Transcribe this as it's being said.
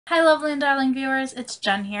Hi lovely and darling viewers, it's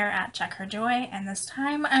Jen here at Check Her Joy, and this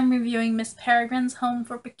time I'm reviewing Miss Peregrine's Home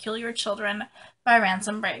for Peculiar Children by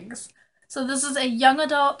Ransom Riggs. So this is a young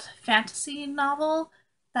adult fantasy novel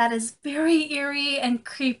that is very eerie and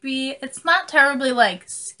creepy. It's not terribly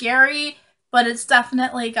scary, but it's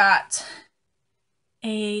definitely got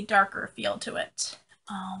a darker feel to it.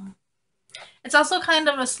 It's also kind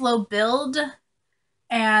of a slow build,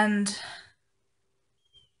 and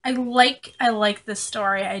I like this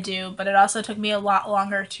story, I do, but it also took me a lot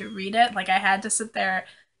longer to read it. Like I had to sit there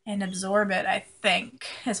and absorb it, I think,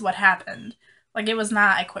 is what happened. Like it was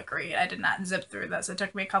not a quick read. I did not zip through this. It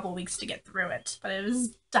took me a couple weeks to get through it, but it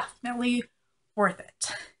was definitely worth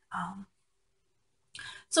it. Um,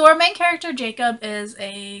 so our main character Jacob is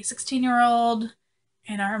a 16-year-old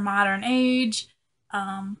in our modern age,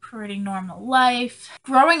 pretty normal life.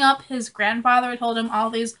 Growing up, his grandfather told him all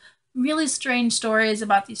these really strange stories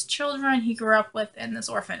about these children he grew up with in this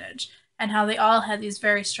orphanage and how they all had these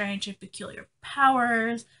very strange and peculiar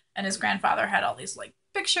powers. And his grandfather had all these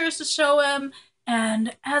pictures to show him.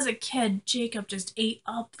 And as a kid, Jacob just ate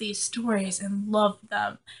up these stories and loved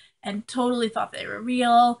them and totally thought they were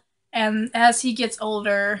real. And as he gets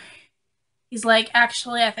older, he's like,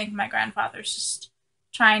 actually, I think my grandfather's just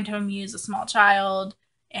trying to amuse a small child,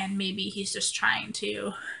 and maybe he's just trying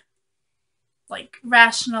to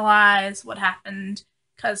rationalize what happened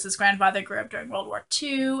because his grandfather grew up during World War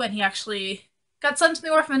II, and he actually got sent to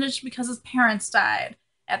the orphanage because his parents died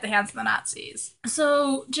at the hands of the Nazis.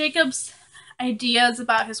 So Jacob's ideas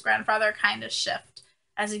about his grandfather kind of shift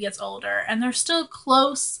as he gets older, and they're still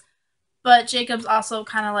close, but Jacob's also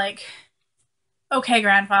kind of like, okay,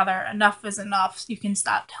 grandfather, enough is enough. You can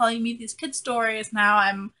stop telling me these kid stories. Now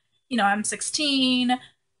I'm 16.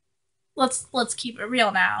 Let's keep it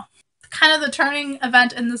real now. Kind of the turning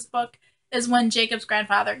event in this book is when Jacob's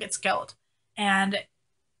grandfather gets killed. And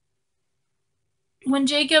when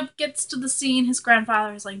Jacob gets to the scene, his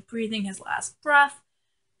grandfather is breathing his last breath,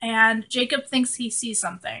 and Jacob thinks he sees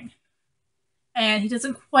something. And he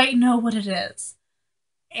doesn't quite know what it is.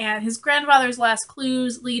 And his grandfather's last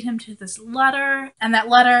clues lead him to this letter, and that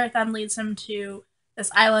letter then leads him to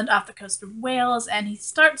this island off the coast of Wales, and he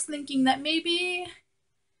starts thinking that maybe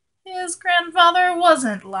his grandfather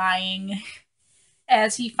wasn't lying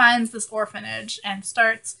as he finds this orphanage and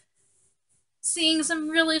starts seeing some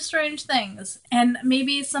really strange things. And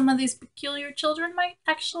maybe some of these peculiar children might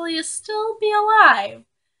actually still be alive.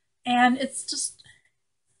 And it's just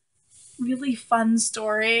really fun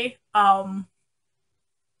story.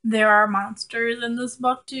 There are monsters in this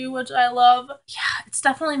book too, which I love. Yeah, it's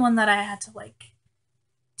definitely one that I had to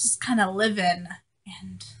just kind of live in,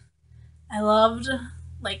 and I loved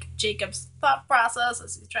Jacob's thought process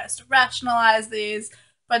as he tries to rationalize these.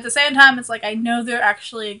 But at the same time, it's I know there are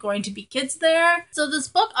actually going to be kids there. So this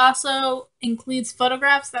book also includes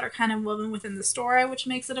photographs that are kind of woven within the story, which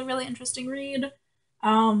makes it a really interesting read.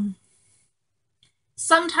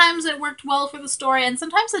 Sometimes it worked well for the story, and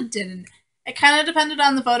sometimes it didn't. It kind of depended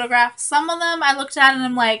on the photograph. Some of them I looked at and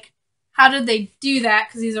I'm like, how did they do that?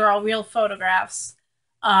 Because these are all real photographs.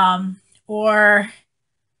 Or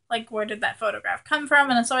where did that photograph come from?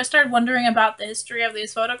 And so I started wondering about the history of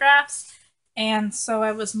these photographs. And so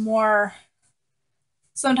I was more,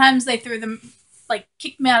 sometimes they threw them,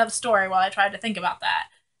 kicked me out of the story while I tried to think about that.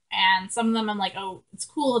 And some of them I'm like, oh, it's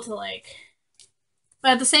cool to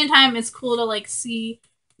but at the same time, it's cool to see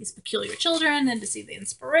these peculiar children and to see the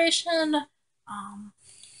inspiration. Um,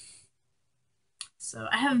 so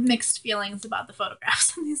I have mixed feelings about the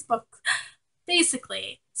photographs in these books.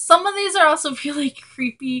 Basically, some of these are also really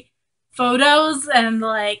creepy photos and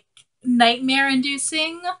nightmare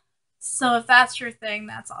inducing. So if that's your thing,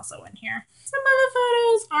 that's also in here. Some of the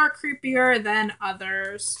photos are creepier than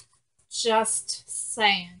others. Just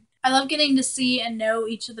saying. I love getting to see and know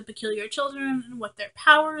each of the peculiar children and what their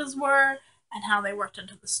powers were and how they worked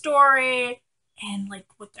into the story and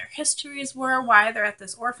what their histories were, why they're at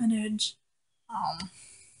this orphanage.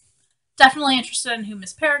 Definitely interested in who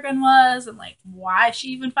Miss Peregrine was and why she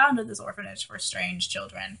even founded this orphanage for strange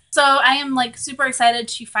children. So I am super excited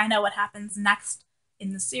to find out what happens next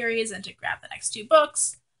in the series and to grab the next two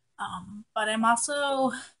books. But I'm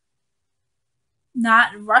also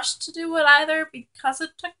not rushed to do it either because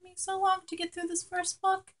it took me so long to get through this first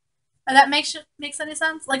book. And that makes any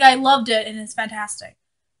sense? I loved it and it's fantastic,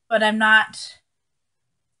 but I'm not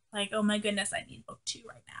oh my goodness, I need book 2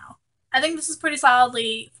 right now. I think this is pretty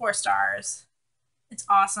solidly 4 stars. It's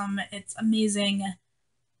awesome. It's amazing.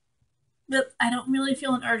 But I don't really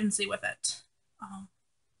feel an urgency with it.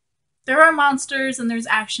 There are monsters and there's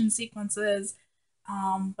action sequences,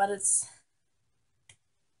 but it's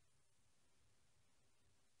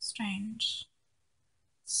Strange.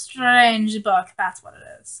 Strange book, that's what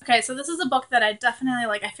it is. Okay, so this is a book that I definitely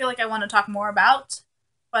like. I feel like I want to talk more about,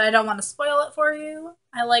 but I don't want to spoil it for you.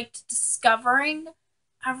 I liked discovering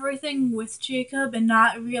everything with Jacob and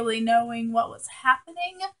not really knowing what was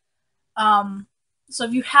happening. Um, so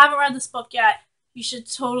if you haven't read this book yet, you should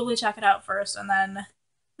totally check it out first, and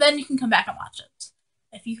then you can come back and watch it.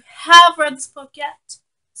 If you have read this book yet,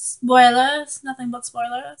 spoilers, nothing but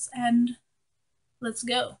spoilers, and let's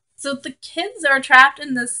go. So the kids are trapped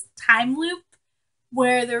in this time loop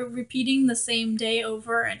where they're repeating the same day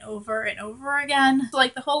over and over and over again. So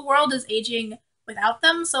like the whole world is aging without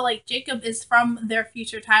them. So like Jacob is from their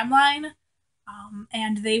future timeline,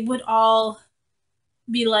 and they would all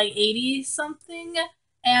be like 80 something.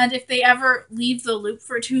 And if they ever leave the loop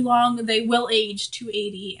for too long, they will age to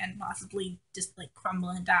 80 and possibly just like crumble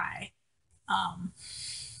and die.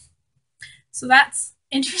 So that's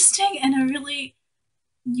interesting and a really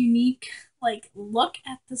unique like look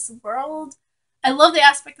at this world. I love the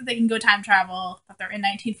aspect that they can go time travel, that they're in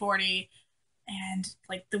 1940, and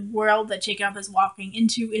like the world that Jacob is walking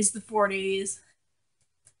into is the 40s.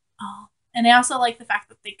 And I also like the fact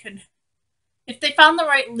that they could, if they found the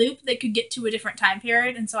right loop, they could get to a different time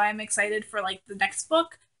period. And so I'm excited for like the next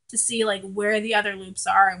book to see like where the other loops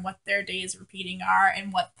are and what their days repeating are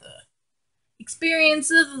and what the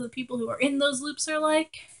experiences of the people who are in those loops are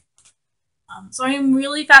like. So I'm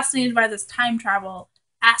really fascinated by this time travel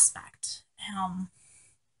aspect.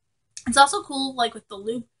 It's also cool, like with the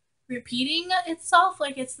loop repeating itself,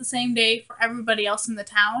 like it's the same day for everybody else in the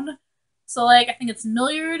town. So like I think it's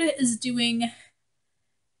Milliard is doing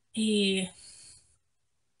a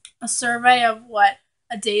survey of what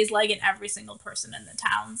a day's like in every single person in the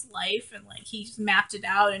town's life, and like he's mapped it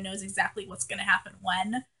out and knows exactly what's going to happen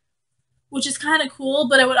when, which is kind of cool,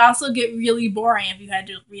 but it would also get really boring if you had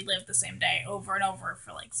to relive the same day over and over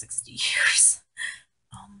for like 60 years.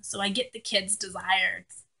 So I get the kids' desire.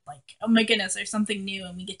 It's like, oh my goodness, there's something new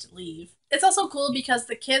and we get to leave. It's also cool because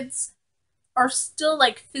the kids are still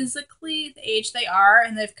like physically the age they are,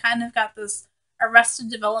 and they've kind of got this arrested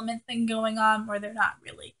development thing going on where they're not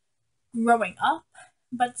really growing up,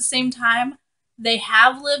 but at the same time, they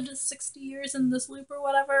have lived 60 years in this loop or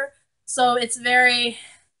whatever. So it's very,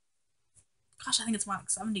 gosh, I think it's more like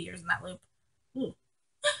 70 years in that loop. Ooh.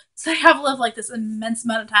 So they have lived like this immense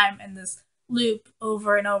amount of time in this loop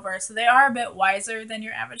over and over. So they are a bit wiser than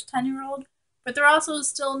your average 10-year-old, but they're also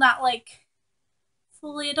still not like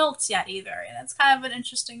fully adults yet either. And it's kind of an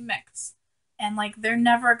interesting mix. And like they're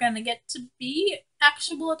never going to get to be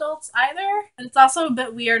actual adults either. But it's also a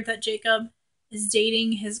bit weird that Jacob is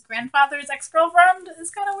dating his grandfather's ex-girlfriend.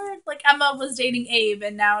 It's kind of weird. Like Emma was dating Abe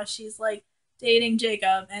and now she's like dating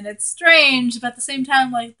Jacob, and it's strange, but at the same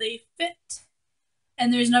time like they fit.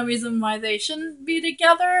 And there's no reason why they shouldn't be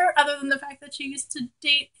together other than the fact that she used to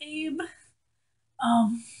date Abe.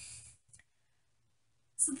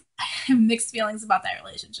 So I have mixed feelings about that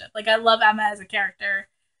relationship. Like I love Emma as a character.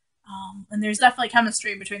 And there's definitely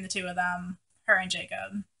chemistry between the two of them, her and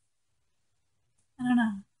Jacob. I don't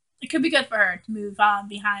know. It could be good for her to move on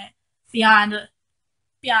beyond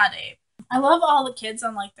Abe. I love all the kids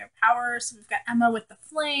and like their powers. So we've got Emma with the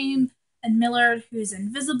flame, and Millard who's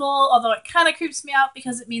invisible, although it kind of creeps me out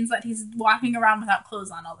because it means that he's walking around without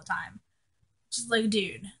clothes on all the time. Just like,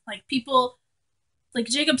 dude, like people, like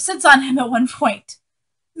Jacob sits on him at one point.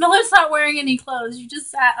 Millard's not wearing any clothes. You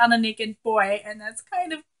just sat on a naked boy, and that's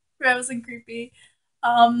kind of gross and creepy.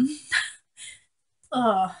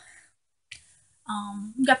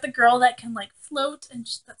 We got the girl that can like float, and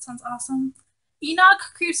just, that sounds awesome.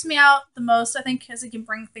 Enoch creeps me out the most, I think, because he can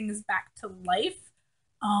bring things back to life.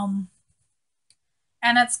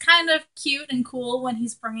 And it's kind of cute and cool when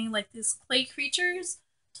he's bringing like these clay creatures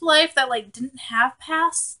to life that like didn't have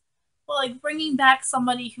pasts, but like bringing back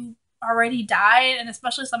somebody who already died, and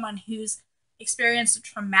especially someone who's experienced a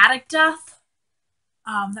traumatic death.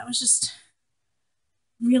 That was just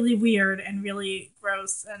really weird and really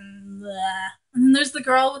gross and bleh. And then there's the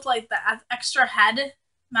girl with like the extra head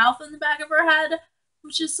mouth in the back of her head,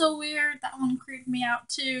 which is so weird. That one creeped me out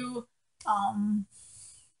too.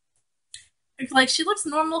 Like she looks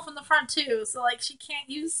normal from the front too, so like she can't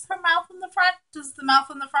use her mouth in the front. Does the mouth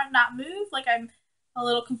in the front not move? Like I'm a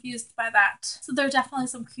little confused by that. So there are definitely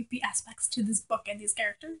some creepy aspects to this book and these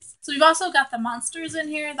characters. So we've also got the monsters in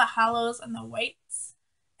here, the hollows and the whites,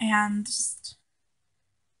 and just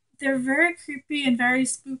they're very creepy and very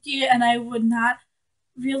spooky, and I would not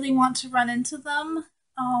really want to run into them.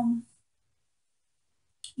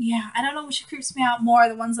 Yeah, I don't know which creeps me out more,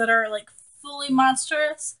 the ones that are like fully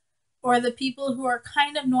monstrous, or the people who are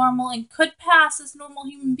kind of normal and could pass as normal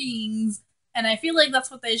human beings, And I feel like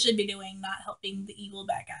that's what they should be doing, not helping the evil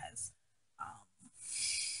bad guys. Um,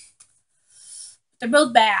 they're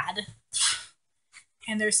both bad,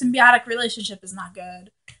 and their symbiotic relationship is not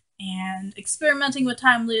good. And experimenting with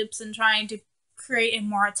time loops and trying to create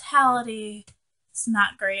immortality is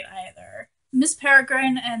not great either. Miss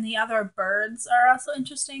Peregrine and the other birds are also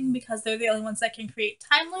interesting because they're the only ones that can create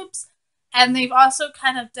time loops, and they've also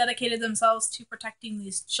kind of dedicated themselves to protecting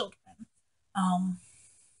these children. Um,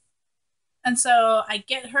 and so I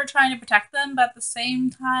get her trying to protect them, but at the same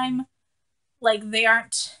time, like they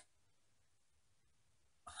aren't.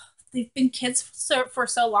 They've been kids for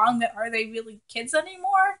so long that are they really kids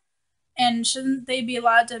anymore? And shouldn't they be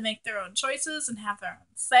allowed to make their own choices and have their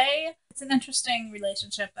own say? It's an interesting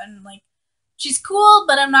relationship, and like she's cool,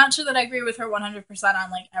 but I'm not sure that I agree with her 100%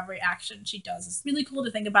 on like every action she does. It's really cool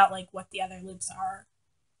to think about like what the other loops are,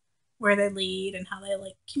 where they lead, and how they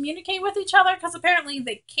like communicate with each other, because apparently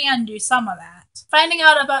they can do some of that. Finding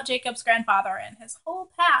out about Jacob's grandfather and his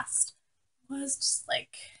whole past was just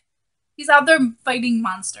like he's out there fighting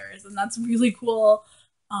monsters, and that's really cool.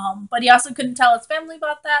 But he also couldn't tell his family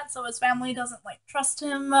about that, so his family doesn't like trust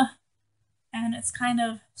him, and it's kind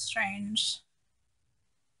of strange.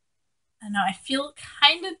 I know I feel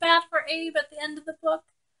kind of bad for Abe at the end of the book,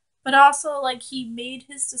 but also like he made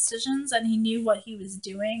his decisions and he knew what he was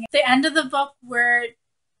doing. The end of the book where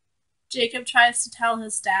Jacob tries to tell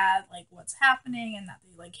his dad like what's happening and that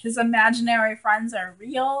like his imaginary friends are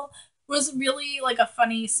real was really like a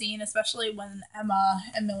funny scene, especially when Emma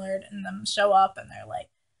and Millard and them show up and they're like,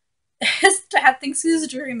 his dad thinks he's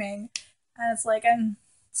dreaming, and it's like, and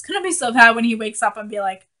it's gonna be so bad when he wakes up and be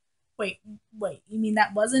like, wait, you mean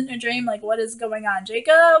that wasn't a dream? Like, what is going on,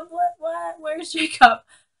 Jacob? What? Where's Jacob?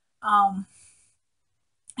 Um,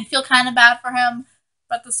 I feel kind of bad for him,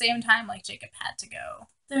 but at the same time, like Jacob had to go.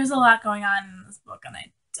 There's a lot going on in this book, and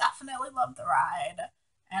I definitely love the ride.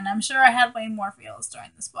 And I'm sure I had way more feels during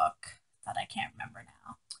this book that I can't remember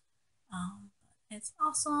now. It's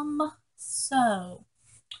awesome. So,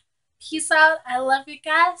 peace out. I love you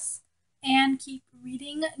guys. And keep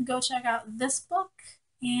reading. Go check out this book.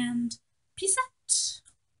 And peace out.